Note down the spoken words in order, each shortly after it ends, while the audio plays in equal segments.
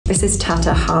This is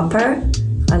Tata Harper.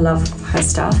 I love her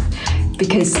stuff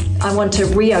because I want to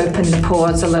reopen the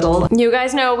pores a little. You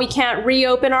guys know we can't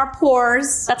reopen our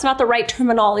pores. That's not the right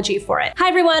terminology for it. Hi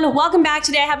everyone, welcome back.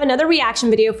 Today I have another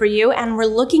reaction video for you and we're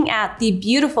looking at the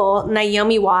beautiful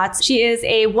Naomi Watts. She is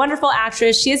a wonderful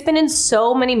actress. She has been in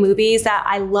so many movies that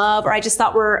I love or I just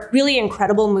thought were really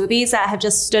incredible movies that have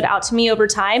just stood out to me over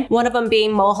time. One of them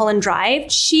being Mulholland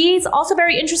Drive. She's also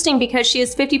very interesting because she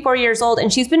is 54 years old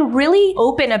and she's been really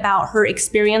open about her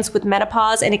experience with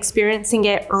menopause and experiencing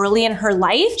it early in her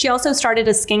life. She also started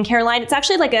a skincare line. It's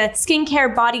actually like a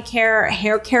skincare, body care,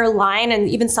 hair care line, and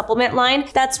even supplement line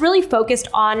that's really focused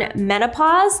on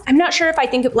menopause. I'm not sure if I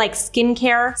think of like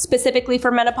skincare specifically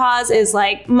for menopause is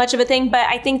like much of a thing, but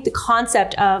I think the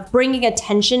concept of bringing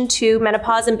attention to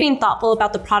menopause and being thoughtful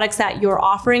about the products that you're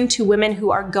offering to women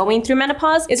who are going through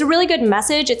menopause is a really good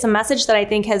message. It's a message that I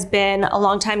think has been a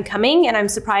long time coming and I'm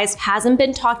surprised hasn't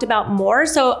been talked about more.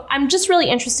 So I'm just really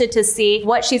interested to see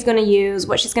what she's going to use,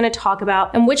 what she's going to talk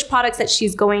about, and which products that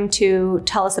she's going to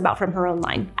tell us about from her own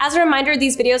line. As a reminder,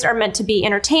 these videos are meant to be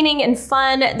entertaining and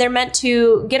fun. They're meant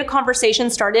to get a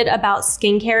conversation started about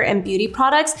skincare and beauty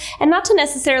products and not to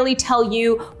necessarily tell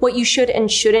you what you should and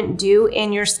shouldn't do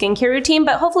in your skincare routine,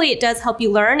 but hopefully it does help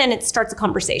you learn and it starts a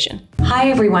conversation.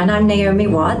 Hi everyone, I'm Naomi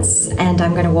Watts and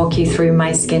I'm going to walk you through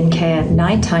my skincare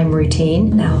nighttime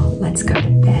routine. Now let's go to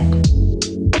bed.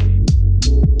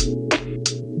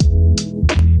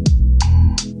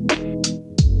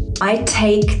 I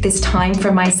take this time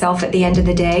for myself at the end of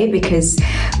the day because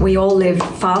we all live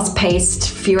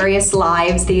fast-paced, furious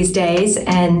lives these days,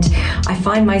 and I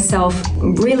find myself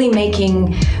really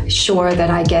making sure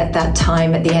that I get that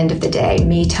time at the end of the day.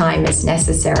 Me time is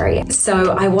necessary.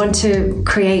 So I want to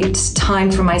create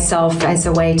time for myself as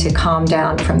a way to calm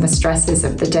down from the stresses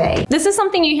of the day. This is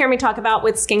something you hear me talk about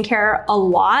with skincare a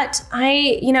lot.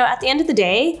 At the end of the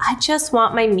day, I just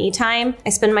want my me time. I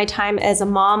spend my time as a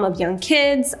mom of young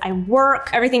kids. I work.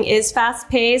 Everything is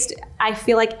fast-paced. I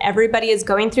feel like everybody is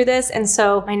going through this, and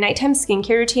so my nighttime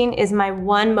skincare routine is my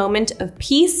one moment of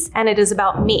peace, and it is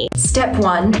about me. Step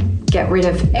one, get rid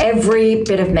of every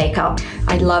bit of makeup.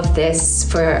 I love this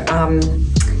for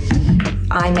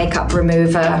eye makeup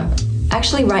remover.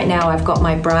 Actually, right now I've got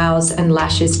my brows and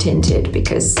lashes tinted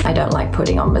because I don't like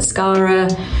putting on mascara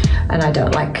and I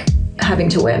don't like having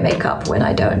to wear makeup when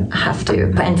I don't have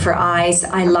to. And for eyes,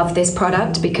 I love this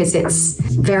product because it's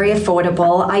very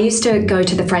affordable. I used to go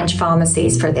to the French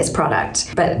pharmacies for this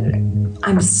product, but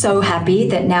I'm so happy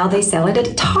that now they sell it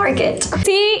at Target.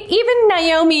 See, even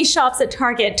Naomi shops at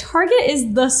Target. Target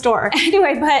is the store.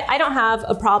 Anyway, but I don't have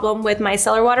a problem with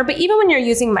micellar water, but even when you're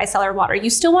using micellar water,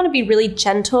 you still want to be really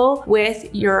gentle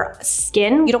with your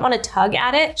skin. You don't want to tug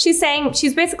at it. She's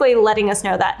basically letting us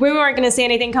know that we weren't going to see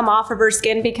anything come off of her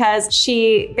skin because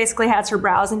she basically has her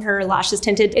brows and her lashes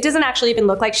tinted. It doesn't actually even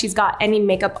look like she's got any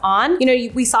makeup on.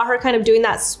 We saw her kind of doing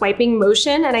that swiping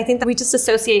motion, and I think that we just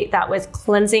associate that with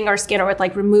cleansing our skin or with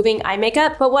like removing eye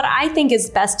makeup. But what I think is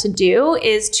best to do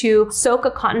is to soak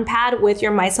a cotton pad with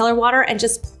your micellar water and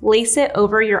just place it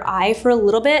over your eye for a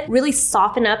little bit. Really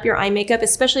soften up your eye makeup,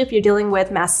 especially if you're dealing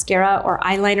with mascara or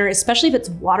eyeliner, especially if it's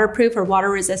waterproof or water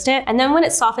resistant. And then when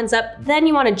it softens up, then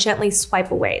you want to gently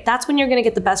swipe away. That's when you're going to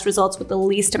get the best results with the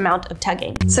least amount of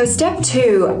tugging. So step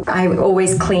two, I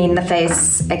always clean the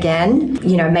face again.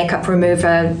 Makeup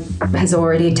remover has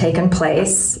already taken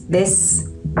place. This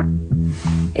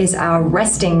is our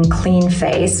Resting Clean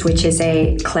Face, which is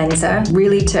a cleanser,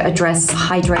 really to address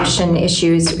hydration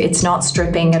issues. It's not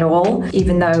stripping at all,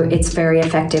 even though it's very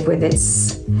effective with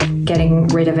its getting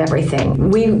rid of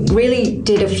everything. We really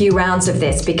did a few rounds of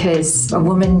this because a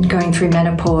woman going through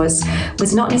menopause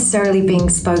was not necessarily being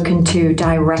spoken to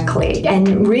directly.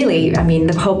 And really,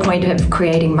 the whole point of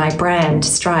creating my brand,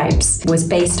 Stripes, was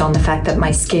based on the fact that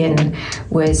my skin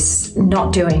was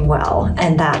not doing well,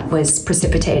 and that was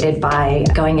precipitated by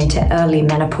going into early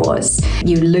menopause.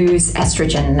 You lose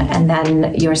estrogen, and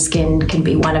then your skin can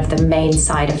be one of the main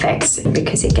side effects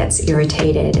because it gets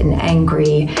irritated and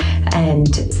angry,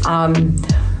 and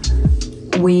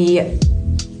we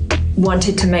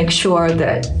wanted to make sure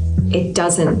that it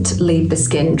doesn't leave the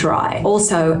skin dry.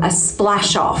 Also, a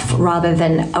splash off rather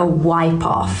than a wipe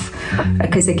off,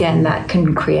 because again, that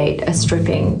can create a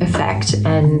stripping effect.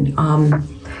 And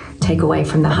take away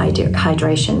from the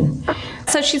hydration.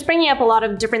 So she's bringing up a lot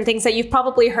of different things that you've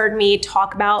probably heard me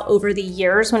talk about over the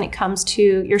years when it comes to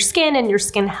your skin and your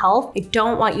skin health. I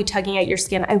don't want you tugging at your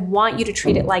skin. I want you to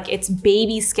treat it like it's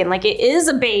baby skin, like it is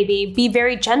a baby. Be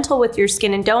very gentle with your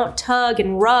skin and don't tug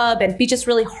and rub and be just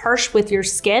really harsh with your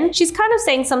skin. She's kind of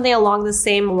saying something along the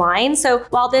same line. So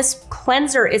while this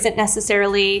cleanser isn't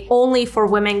necessarily only for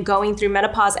women going through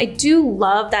menopause, I do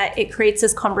love that it creates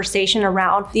this conversation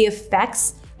around the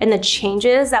effects and the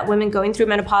changes that women going through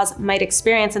menopause might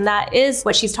experience. And that is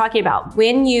what she's talking about.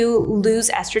 When you lose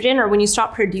estrogen, or when you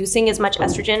stop producing as much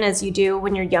estrogen as you do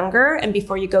when you're younger and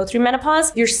before you go through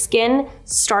menopause, your skin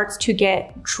starts to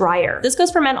get drier. This goes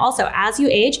for men also. As you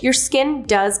age, your skin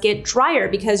does get drier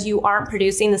because you aren't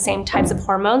producing the same types of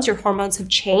hormones. Your hormones have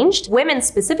changed. Women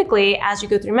specifically, as you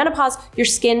go through menopause, your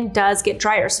skin does get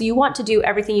drier. So you want to do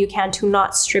everything you can to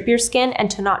not strip your skin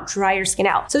and to not dry your skin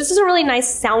out. So this is a really nice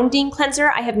sounding cleanser.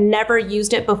 I have never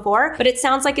used it before, but it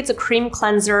sounds like it's a cream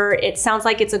cleanser. It sounds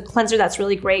like it's a cleanser that's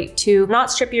really great to not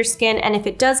strip your skin. And if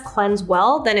it does cleanse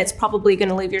well, then it's probably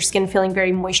gonna leave your skin feeling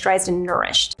very moisturized and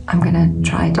nourished. I'm gonna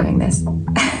try doing this.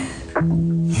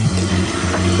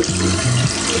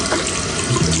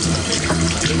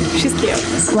 She's cute.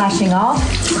 Splashing off.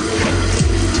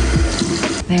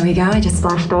 There we go, I just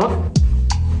splashed off.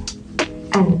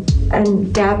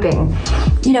 And dabbing.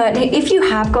 You know, if you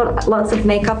have got lots of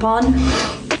makeup on,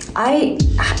 I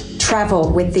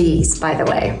travel with these, by the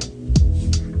way.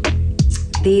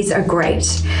 These are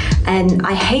great. And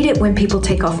I hate it when people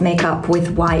take off makeup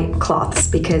with white cloths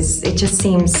because it just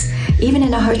seems, even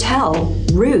in a hotel,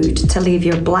 rude to leave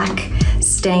your black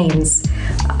stains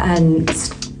and,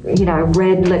 you know,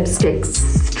 red lipstick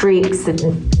streaks.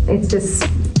 And it's just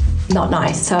not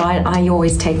nice. So I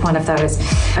always take one of those.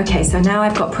 Okay, so now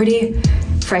I've got pretty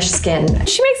fresh skin.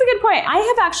 She makes a good point. I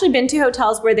have actually been to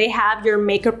hotels where they have your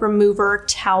makeup remover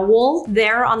towel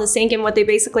there on the sink, and what they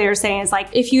basically are saying is like,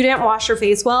 if you didn't wash your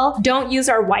face well, don't use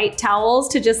our white towels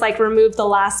to just like remove the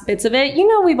last bits of it. You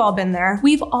know, we've all been there.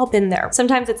 We've all been there.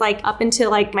 Sometimes it's like up into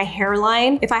like my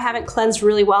hairline. If I haven't cleansed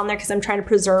really well in there because I'm trying to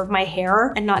preserve my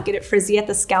hair and not get it frizzy at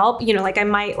the scalp, you know, like I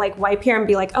might like wipe here and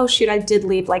be like, oh shoot, I did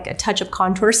leave like a touch of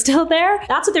contour still there.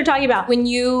 That's what they're talking about. When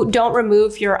you don't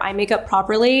remove your eye makeup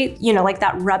properly, you know, like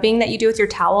that rubbing that you do with your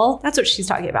towel, that's what she's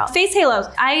talking about. Face halos.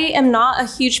 I am not a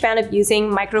huge fan of using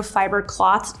microfiber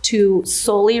cloth to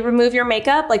solely remove your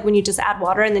makeup, like when you just add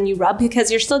water and then you rub,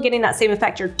 because you're still getting that same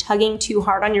effect. You're tugging too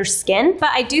hard on your skin. But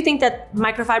I do think that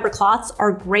microfiber cloths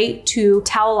are great to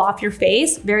towel off your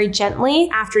face very gently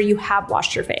after you have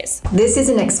washed your face. This is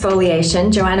an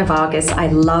exfoliation, Joanna Vargas. I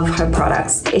love her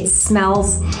products. It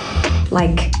smells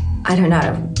like, I don't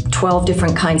know, 12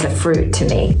 different kinds of fruit to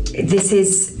me. This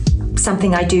is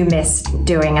something I do miss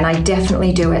doing, and I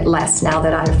definitely do it less now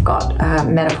that I've got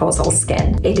menopausal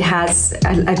skin. It has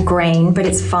a grain, but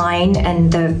it's fine,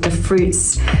 and the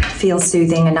fruits feel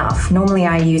soothing enough. Normally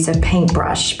I use a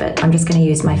paintbrush, but I'm just going to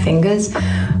use my fingers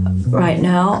right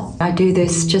now. I do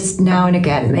this just now and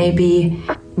again, maybe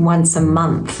once a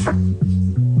month.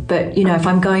 But you know, if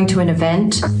I'm going to an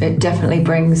event, it definitely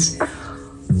brings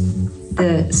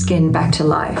the skin back to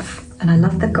life. And I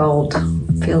love the gold,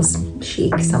 feels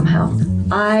chic somehow.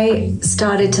 I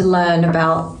started to learn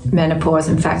about menopause,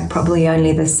 in fact, probably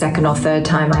only the second or third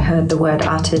time I heard the word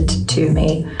uttered to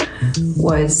me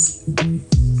was,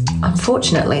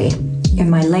 unfortunately, in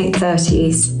my late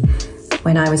 30s,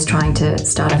 when I was trying to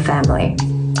start a family.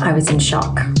 I was in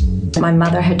shock. My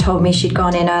mother had told me she'd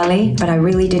gone in early, but I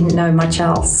really didn't know much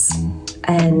else.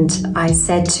 And I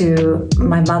said to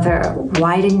my mother,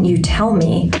 why didn't you tell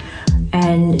me?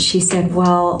 And she said,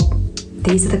 well,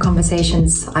 these are the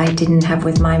conversations I didn't have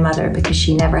with my mother because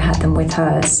she never had them with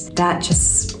hers. That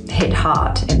just hit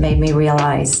hard. It made me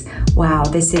realize, wow,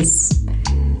 this is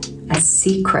a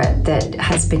secret that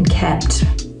has been kept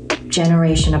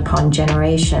generation upon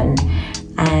generation.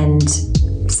 And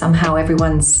somehow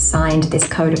everyone's signed this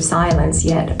code of silence,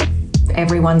 yet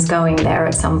everyone's going there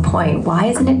at some point. Why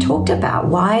isn't it talked about?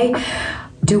 Why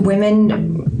do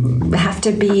women have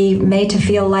to be made to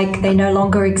feel like they no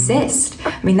longer exist?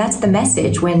 I mean, that's the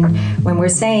message. When we're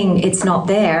saying it's not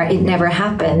there, it never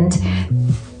happened,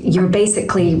 you're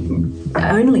basically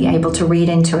only able to read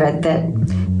into it that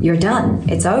you're done,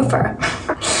 it's over.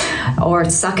 Or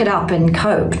suck it up and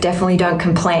cope, definitely don't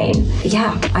complain.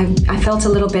 Yeah, I felt a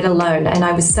little bit alone, and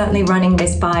I was certainly running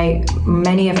this by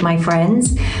many of my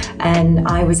friends, and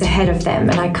I was ahead of them,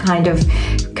 and I kind of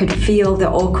could feel the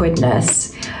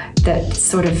awkwardness that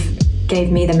sort of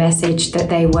gave me the message that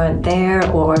they weren't there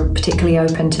or particularly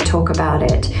open to talk about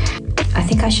it. I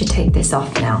think I should take this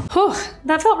off now. Whew,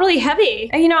 that felt really heavy.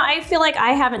 You know, I feel like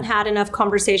I haven't had enough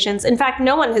conversations. In fact,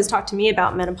 no one has talked to me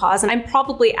about menopause, and I'm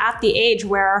probably at the age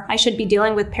where I should be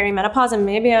dealing with perimenopause, and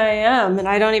maybe I am, and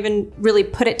I don't even really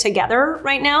put it together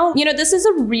right now. You know, this is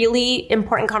a really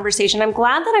important conversation. I'm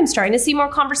glad that I'm starting to see more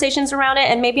conversations around it,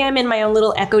 and maybe I'm in my own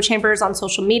little echo chambers on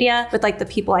social media with like the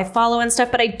people I follow and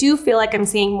stuff, but I do feel like I'm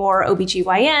seeing more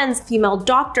OBGYNs, female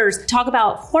doctors talk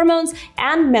about hormones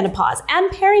and menopause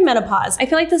and perimenopause. I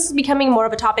feel like this is becoming more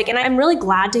of a topic, and I'm really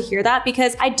glad to hear that,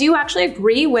 because I do actually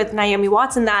agree with Naomi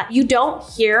Watts in that you don't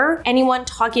hear anyone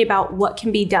talking about what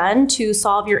can be done to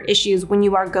solve your issues when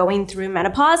you are going through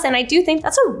menopause. And I do think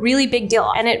that's a really big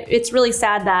deal. And it's really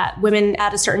sad that women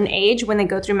at a certain age, when they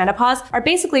go through menopause, are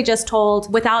basically just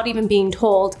told, without even being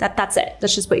told, that that's it.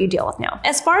 That's just what you deal with now.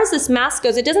 As far as this mask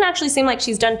goes, it doesn't actually seem like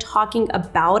she's done talking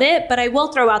about it, but I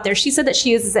will throw out there, she said that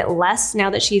she uses it less now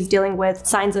that she's dealing with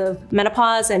signs of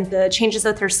menopause and the changes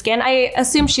with her skin. I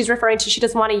assume she's referring to, she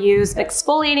doesn't want to use an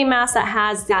exfoliating mask that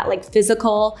has that like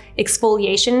physical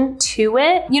exfoliation to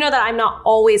it. You know that I'm not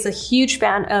always a huge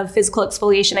fan of physical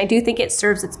exfoliation. I do think it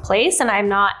serves its place, and I'm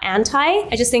not anti.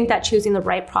 I just think that choosing the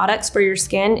right products for your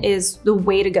skin is the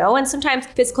way to go. And sometimes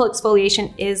physical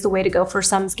exfoliation is the way to go for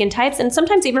some skin types. And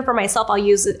sometimes even for myself, I'll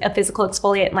use a physical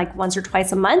exfoliant like once or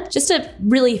twice a month just to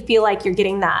really feel like you're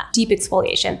getting that deep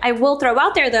exfoliation. I will throw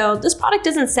out there though, this product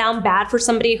doesn't sound bad for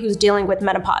somebody who's dealing with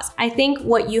menopause. I think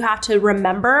what you have to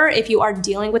remember if you are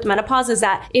dealing with menopause is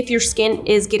that if your skin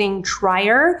is getting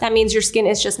drier, that means your skin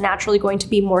is just naturally going to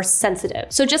be more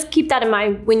sensitive. So just keep that in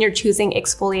mind when you're choosing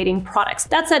exfoliating products.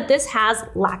 That said, this has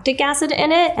lactic acid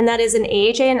in it, and that is an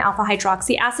AHA and alpha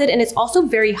hydroxy acid, and it's also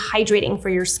very hydrating for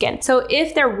your skin. So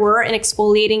if there were an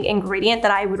exfoliating ingredient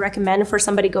that I would recommend for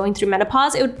somebody going through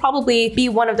menopause, it would probably be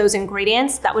one of those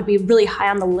ingredients that would be really high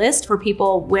on the list for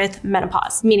people with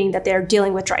menopause, meaning that they're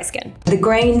dealing with dry skin. The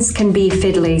grains can be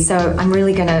fiddly, so I'm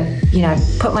really gonna, you know,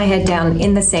 put my head down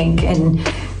in the sink and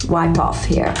wipe off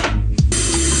here.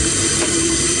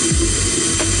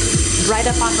 Right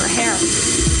up on her hair.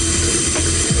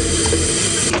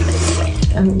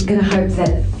 I'm gonna hope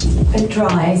that it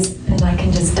dries and I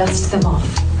can just dust them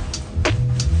off.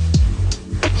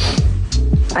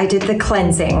 I did the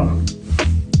cleansing.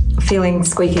 Feeling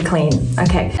squeaky clean.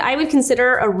 Okay. I would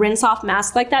consider a rinse off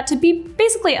mask like that to be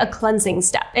basically a cleansing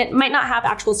step. It might not have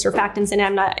actual surfactants in it.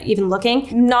 I'm not even looking.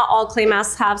 Not all clay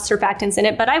masks have surfactants in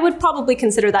it, but I would probably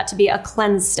consider that to be a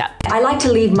cleanse step. I like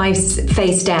to leave my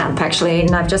face damp actually,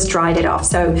 and I've just dried it off.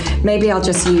 So maybe I'll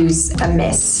just use a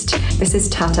mist. This is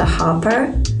Tata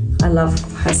Harper. I love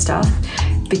her stuff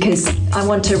because I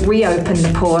want to reopen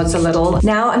the pores a little.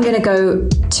 Now I'm gonna go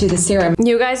to the serum.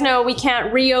 You guys know we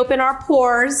can't reopen our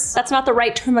pores. That's not the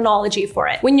right terminology for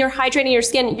it. When you're hydrating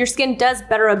your skin does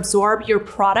better absorb your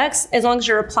products as long as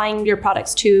you're applying your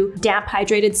products to damp,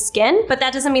 hydrated skin, but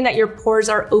that doesn't mean that your pores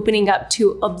are opening up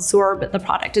to absorb the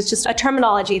product. It's just a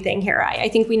terminology thing here. I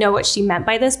think we know what she meant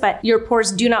by this, but your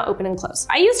pores do not open and close.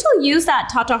 I used to use that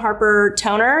Tata Harper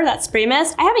toner, that spray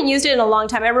mist. I haven't used it in a long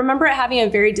time. I remember it having a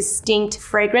very distinct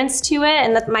fragrance to it,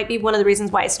 and that might be one of the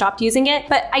reasons why I stopped using it.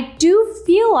 But I do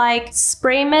feel like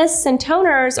spray mists and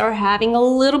toners are having a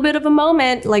little bit of a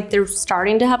moment, like they're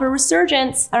starting to have a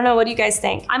resurgence. I don't know, what do you guys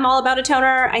think? I'm all about a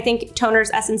toner. I think toners,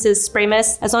 essences, spray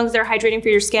mists, as long as they're hydrating for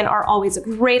your skin, are always a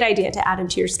great idea to add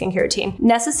into your skincare routine.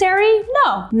 Necessary?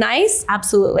 No. Nice?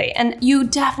 Absolutely. And you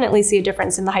definitely see a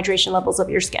difference in the hydration levels of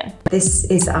your skin. This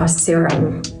is our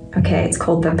serum. Okay, it's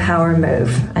called the Power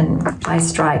Move and by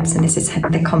Stripes, and this is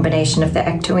the combination of the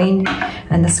ectoine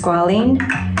and the squalene,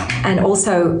 and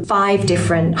also 5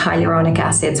 different hyaluronic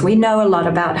acids. We know a lot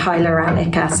about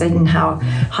hyaluronic acid and how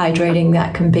hydrating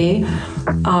that can be,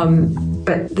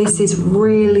 but this is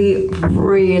really,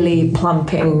 really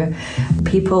plumping.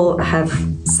 People have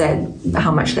said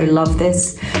how much they love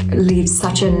this. It leaves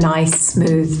such a nice,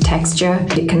 smooth texture.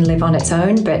 It can live on its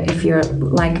own, but if you're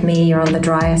like me, you're on the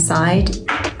drier side,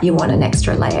 you want an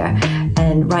extra layer.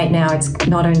 And right now it's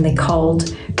not only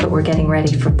cold, but we're getting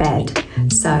ready for bed.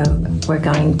 So we're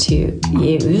going to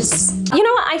use... You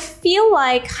know what? I feel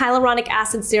like hyaluronic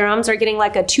acid serums are getting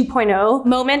like a 2.0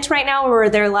 moment right now, where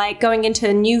they're like going into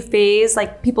a new phase.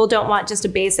 Like people don't want just a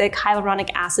basic hyaluronic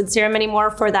acid serum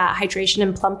anymore for that hydration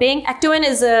and plumping. Ectoine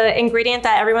is an ingredient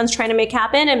that everyone's trying to make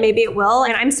happen, and maybe it will.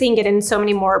 And I'm seeing it in so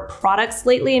many more products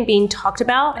lately and being talked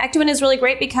about. Ectoine is really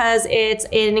great because it's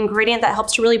an ingredient that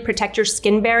helps to really protect your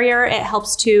skin barrier. It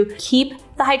helps to keep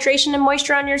the hydration and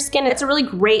moisture on your skin. It's a really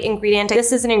great ingredient.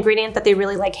 This is an ingredient that they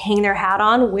really like hang their hat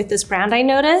on with this brand, I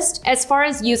noticed. As far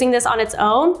as using this on its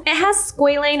own, it has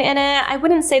squalane in it. I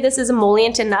wouldn't say this is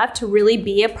emollient enough to really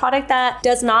be a product that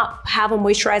does not have a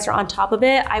moisturizer on top of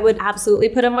it. I would absolutely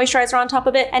put a moisturizer on top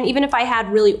of it. And even if I had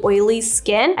really oily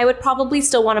skin, I would probably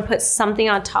still want to put something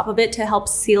on top of it to help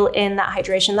seal in that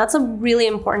hydration. That's a really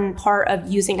important part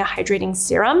of using a hydrating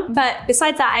serum. But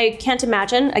besides that, I can't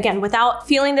imagine, again, without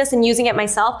feeling this and using it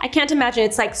myself, I can't imagine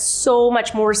it's like so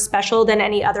much more special than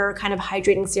any other kind of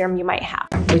hydrating serum you might have.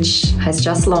 Which has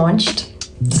just launched.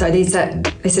 So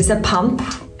this is a pump,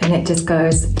 and it just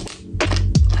goes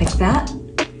like that.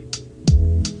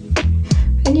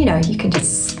 And you know, you can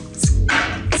just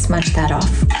smudge that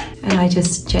off. And I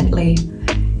just gently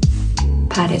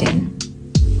pat it in.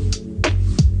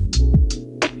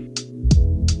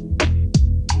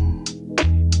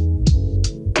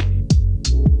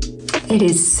 It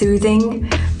is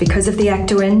soothing because of the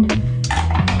actinin,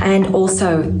 and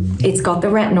also it's got the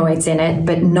retinoids in it,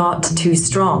 but not too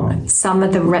strong. Some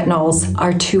of the retinols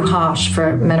are too harsh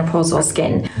for menopausal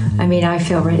skin. I mean, I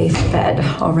feel ready for bed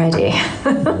already.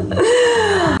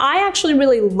 I actually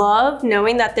really love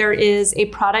knowing that there is a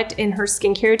product in her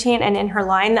skincare routine and in her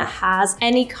line that has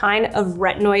any kind of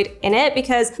retinoid in it,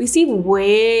 because we see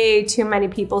way too many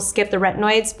people skip the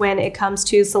retinoids when it comes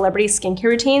to celebrity skincare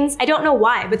routines. I don't know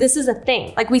why, but this is a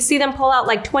thing. Like, we see them pull out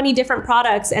like 20 different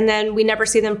products and then we never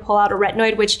see them pull out a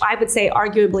retinoid, which I would say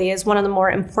arguably is one of the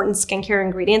more important skincare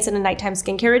ingredients in a nighttime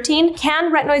skincare routine.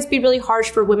 Can retinoids be really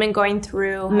harsh for women going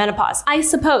through menopause? I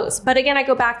suppose. But again, I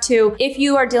go back to, if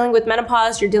you are dealing with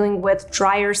menopause, you're dealing with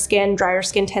drier skin. Drier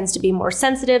skin tends to be more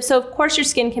sensitive. So of course your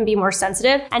skin can be more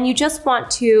sensitive, and you just want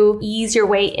to ease your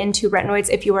way into retinoids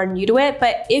if you are new to it.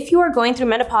 But if you are going through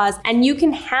menopause and you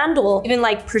can handle even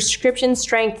like prescription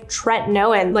strength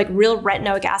tretinoin, like real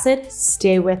retinoic acid,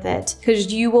 stay with it,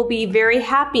 because you will be very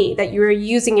happy that you are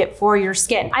using it for your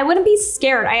skin. I wouldn't be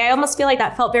scared. I almost feel like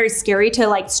that felt very scary to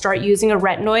like start using a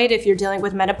retinoid if you're dealing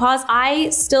with menopause.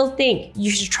 I still think you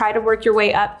should try to work your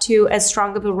way up to as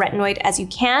strong of a retinoid as you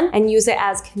can and use it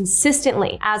as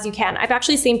consistently as you can. I've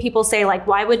actually seen people say, like,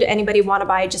 why would anybody want to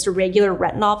buy just a regular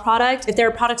retinol product if there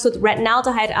are products with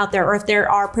retinaldehyde out there, or if there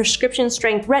are prescription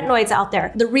strength retinoids out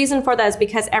there? The reason for that is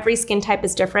because every skin type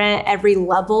is different, every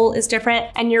level is different,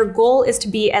 and your goal is to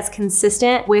be as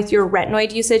consistent with your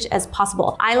retinoid usage as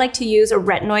possible. I like to use a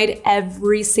retinoid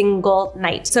every single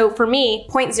night. So for me,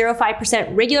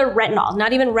 0.05% regular retinol,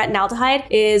 not even retinaldehyde,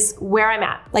 is where I'm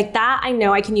at. Like that, I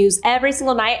know I can use every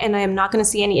single night and I am not going to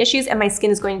see any issues, and my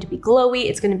skin is going to be glowy,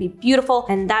 it's going to be beautiful,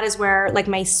 and that is where like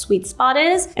my sweet spot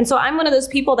is. And so I'm one of those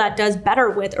people that does better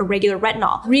with a regular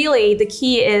retinol. Really, the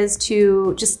key is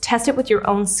to just test it with your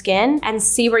own skin and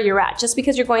see where you're at. Just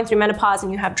because you're going through menopause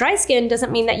and you have dry skin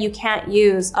doesn't mean that you can't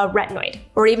use a retinoid,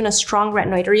 or even a strong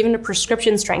retinoid, or even a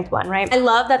prescription strength one, right? I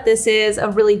love that this is a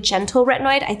really gentle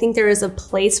retinoid. I think there is a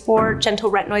place for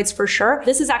gentle retinoids for sure.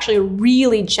 This is actually a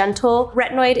really gentle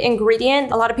retinoid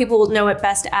ingredient. A lot of people will know it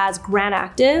best as Gran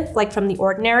Active, like from The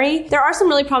Ordinary. There are some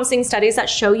really promising studies that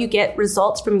show you get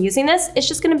results from using this. It's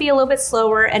just gonna be a little bit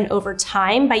slower and over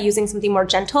time by using something more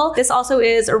gentle. This also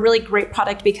is a really great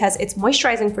product because it's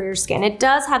moisturizing for your skin. It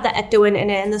does have the ectoin in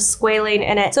it and the squalane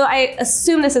in it. So I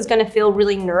assume this is gonna feel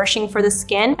really nourishing for the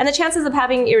skin. And the chances of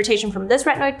having irritation from this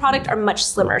retinoid product are much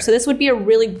slimmer. So this would be a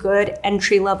really good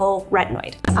entry-level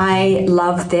retinoid. I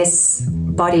love this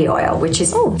body oil, which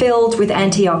is filled with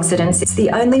antioxidants. It's the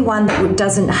only one that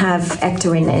doesn't have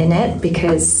ectoin in it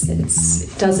because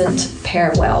it doesn't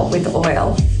pair well with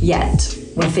oil yet.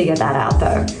 We'll figure that out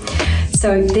though.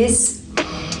 So this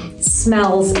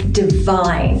smells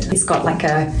divine. It's got like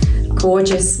a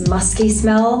gorgeous musky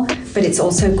smell, but it's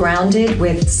also grounded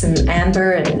with some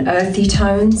amber and earthy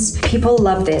tones. People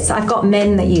love this. I've got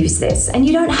men that use this, and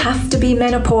you don't have to be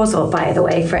menopausal, by the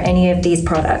way, for any of these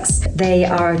products. They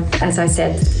are, as I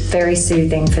said, very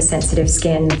soothing for sensitive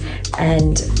skin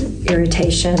and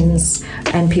irritations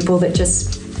and people that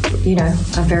just, you know,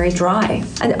 are very dry.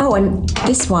 And oh, and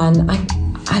this one,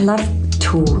 I love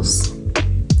tools.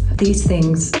 These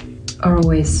things are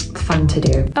always fun to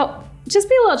do. Oh. Just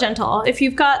be a little gentle. If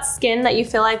you've got skin that you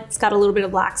feel like it's got a little bit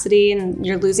of laxity and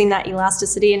you're losing that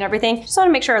elasticity and everything, just want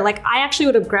to make sure, like I actually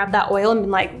would have grabbed that oil and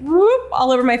been like, whoop,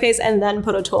 all over my face and then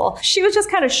put a tool. She was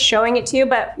just kind of showing it to you,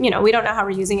 but you know, we don't know how we're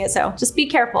using it. So just be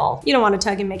careful. You don't want to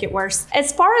tug and make it worse.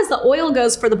 As far as the oil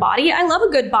goes for the body, I love a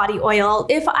good body oil.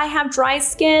 If I have dry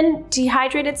skin,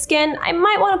 dehydrated skin, I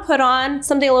might want to put on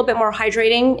something a little bit more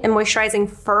hydrating and moisturizing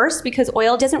first, because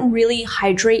oil doesn't really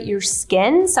hydrate your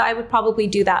skin. So I would probably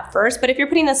do that first. first, but if you're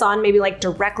putting this on maybe like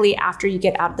directly after you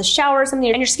get out of the shower or something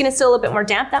and your skin is still a little bit more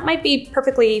damp, that might be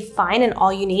perfectly fine and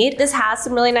all you need. This has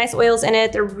some really nice oils in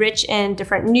it. They're rich in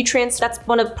different nutrients. That's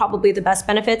one of probably the best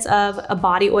benefits of a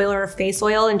body oil or a face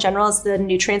oil in general, is the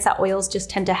nutrients that oils just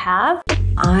tend to have.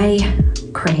 Eye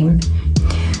cream.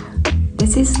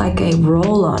 This is like a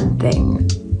roll-on thing.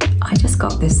 I just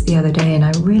got this the other day and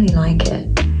I really like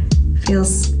it.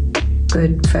 Feels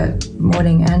good for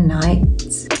morning and night.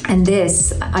 And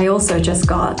this I also just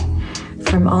got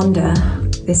from Onda.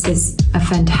 This is a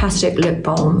fantastic lip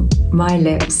balm. My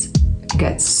lips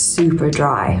get super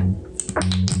dry.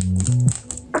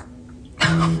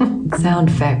 Sound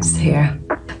effects here.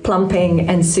 Plumping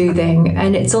and soothing,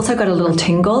 and it's also got a little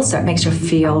tingle, so it makes you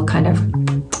feel kind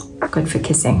of good for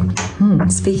kissing.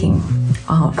 Speaking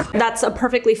of. That's a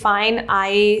perfectly fine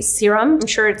eye serum. I'm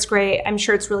sure it's great. I'm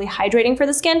sure it's really hydrating for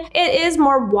the skin. It is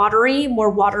more watery,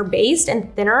 more water-based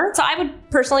and thinner. So I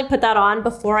would personally put that on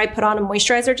before I put on a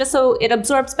moisturizer, just so it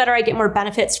absorbs better. I get more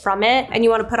benefits from it. And you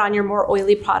want to put on your more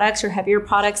oily products or heavier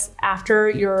products after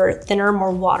your thinner,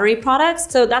 more watery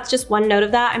products. So that's just one note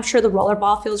of that. I'm sure the roller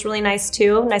ball feels really nice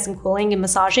too, nice and cooling and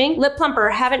massaging. Lip plumper,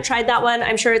 haven't tried that one.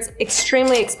 I'm sure it's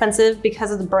extremely expensive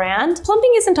because of the brand.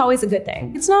 Plumping isn't always a good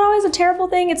thing. It's not always a terrible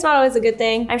thing. It's not always a good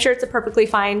thing. I'm sure it's a perfectly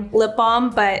fine lip balm,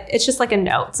 but it's just like a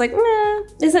no. It's like, meh,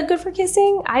 is it good for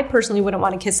kissing? I personally wouldn't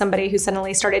want to kiss somebody who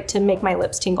suddenly started to make my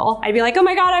lips tingle. I'd be like, oh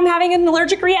my God, I'm having an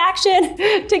allergic reaction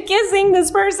to kissing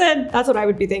this person. That's what I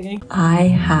would be thinking. I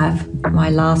have my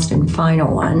last and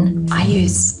final one. I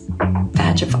use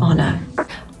Badge of Honor.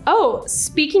 Oh,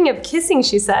 speaking of kissing,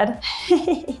 she said.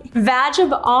 Badge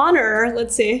of Honor,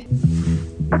 let's see.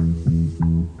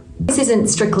 This isn't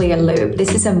strictly a lube,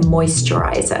 this is a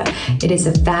moisturizer. It is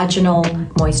a vaginal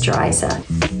moisturizer.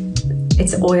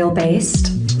 It's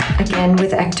oil-based, again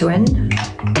with Ectoin.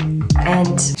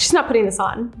 And she's not putting this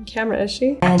on camera, is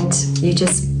she? And you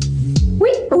just,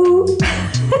 wee-oo.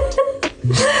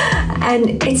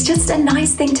 And it's just a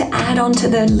nice thing to add onto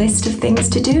the list of things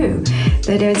to do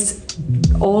that is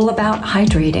all about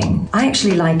hydrating. I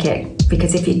actually like it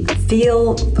because if you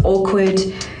feel awkward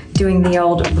doing the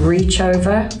old reach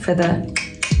over for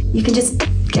you can just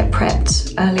get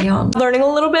prepped early on. Learning a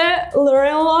lot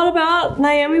about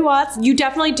Naomi Watts. You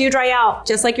definitely do dry out.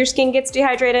 Just like your skin gets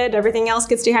dehydrated, everything else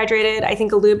gets dehydrated. I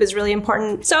think a lube is really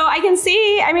important. So I can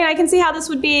see how this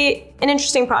would be an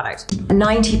interesting product.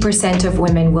 90% of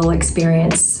women will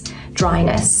experience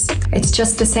dryness. It's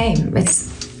just the same.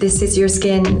 This is your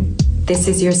skin, this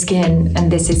is your skin,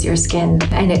 and this is your skin.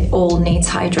 And it all needs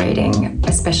hydrating,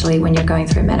 especially when you're going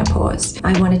through menopause.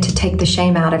 I wanted to take the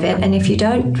shame out of it. And if you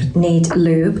don't need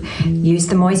lube, use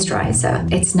the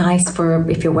moisturizer. It's nice for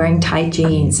if you're wearing tight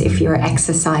jeans, if you're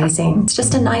exercising. It's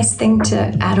just a nice thing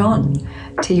to add on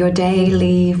to your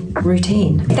daily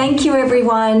routine. Thank you,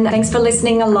 everyone. Thanks for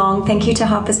listening along. Thank you to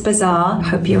Harper's Bazaar.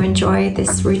 Hope you enjoy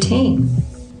this routine.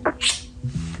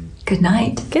 Good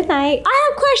night. Good night. I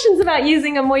have questions about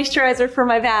using a moisturizer for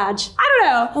my vag. I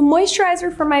don't know. A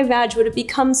moisturizer for my vag, would it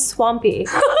become swampy?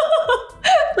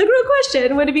 Like, real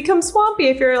question, would it become swampy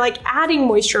if you're like adding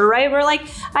moisture, right? We're like,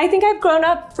 I think I've grown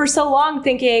up for so long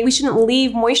thinking we shouldn't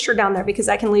leave moisture down there because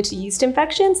that can lead to yeast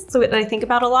infections. So what I think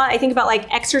about a lot, I think about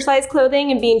like exercise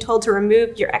clothing and being told to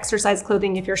remove your exercise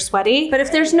clothing if you're sweaty. But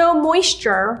if there's no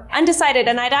moisture, undecided.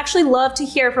 And I'd actually love to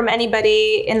hear from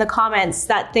anybody in the comments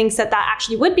that thinks that that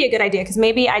actually would be a good idea, because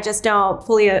maybe I just don't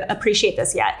fully appreciate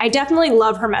this yet. I definitely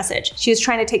love her message. She's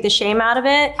trying to take the shame out of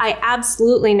it. I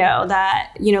absolutely know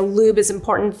that, you know, lube is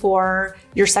important for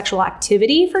your sexual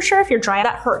activity for sure. If you're dry,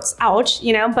 that hurts, ouch,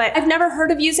 you know, but I've never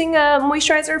heard of using a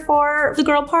moisturizer for the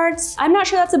girl parts. I'm not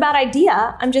sure that's a bad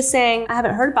idea. I'm just saying I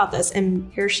haven't heard about this,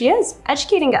 and here she is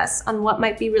educating us on what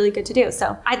might be really good to do.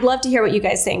 So I'd love to hear what you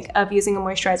guys think of using a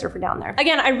moisturizer for down there.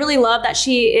 Again, I really love that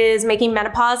she is making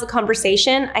menopause a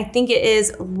conversation. I think it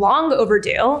is long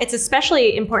overdue. It's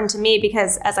especially important to me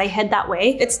because as I head that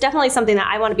way, it's definitely something that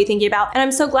I want to be thinking about. And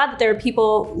I'm so glad that there are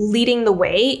people leading the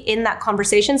way in that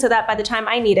conversation so that by the time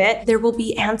I need it, there will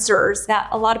be answers that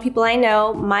a lot of people I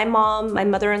know, my mom, my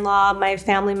mother-in-law, my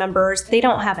family members, they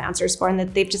don't have answers for and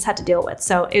that they've just had to deal with.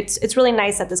 So it's really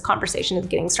nice that this conversation is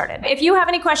getting started. If you have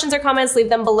any questions or comments, leave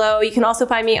them below. You can also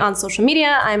find me on social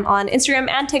media. I'm on Instagram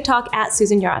and TikTok at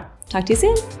Susan Yara. Talk to you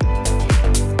soon.